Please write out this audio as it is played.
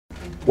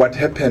What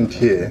happened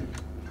here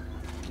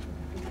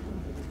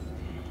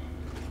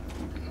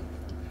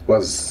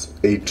was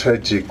a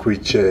tragic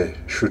which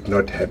should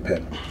not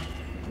happen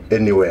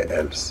anywhere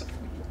else.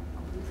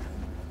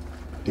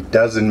 It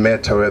doesn't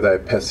matter whether a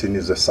person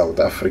is a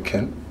South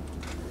African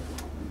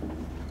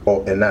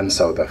or a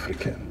non-South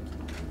African.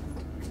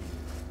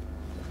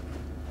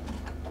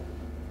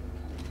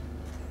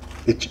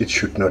 It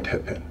should not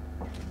happen.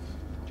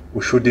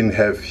 We shouldn't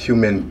have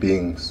human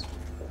beings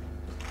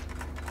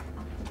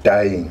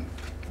dying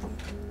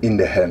in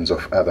the hands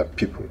of other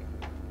people,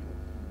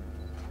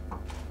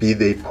 be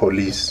they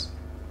police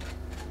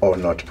or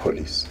not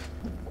police.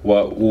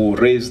 Well, who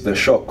raised the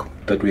shock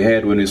that we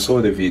had when we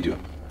saw the video.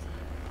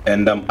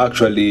 And I'm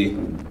actually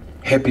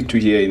happy to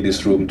hear in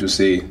this room to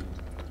say,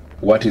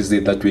 what is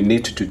it that we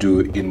need to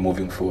do in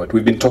moving forward?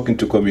 We've been talking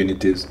to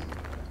communities.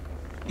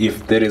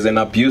 If there is an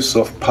abuse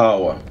of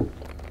power,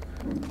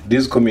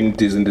 these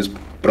communities in this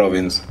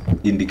province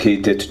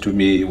indicated to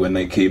me when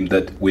I came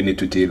that we need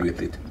to deal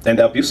with it. And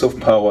the abuse of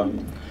power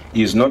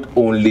is not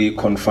only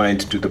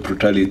confined to the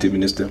brutality,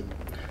 Minister.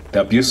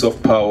 The abuse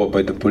of power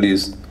by the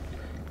police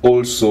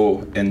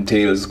also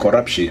entails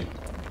corruption.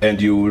 And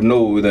you will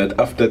know that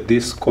after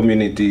this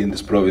community in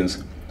this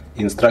province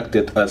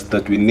instructed us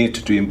that we need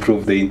to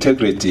improve the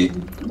integrity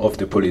of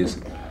the police,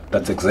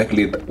 that's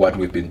exactly what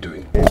we've been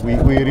doing. We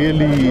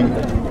really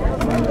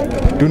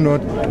do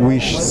not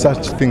wish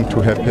such thing to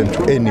happen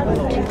to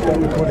anybody,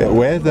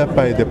 whether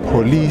by the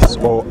police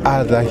or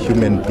other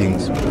human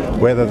beings,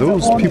 whether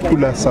those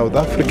people are South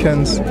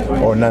Africans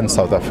or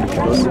non-South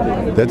Africans.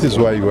 That is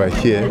why you are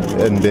here,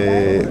 and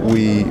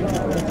we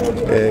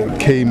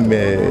came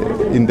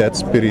in that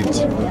spirit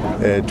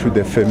to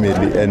the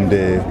family, and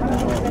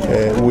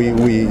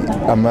we,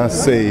 I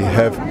must say,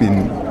 have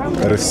been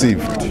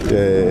received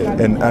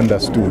and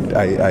understood,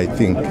 I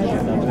think,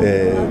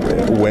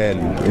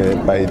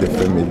 well by the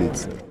family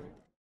itself.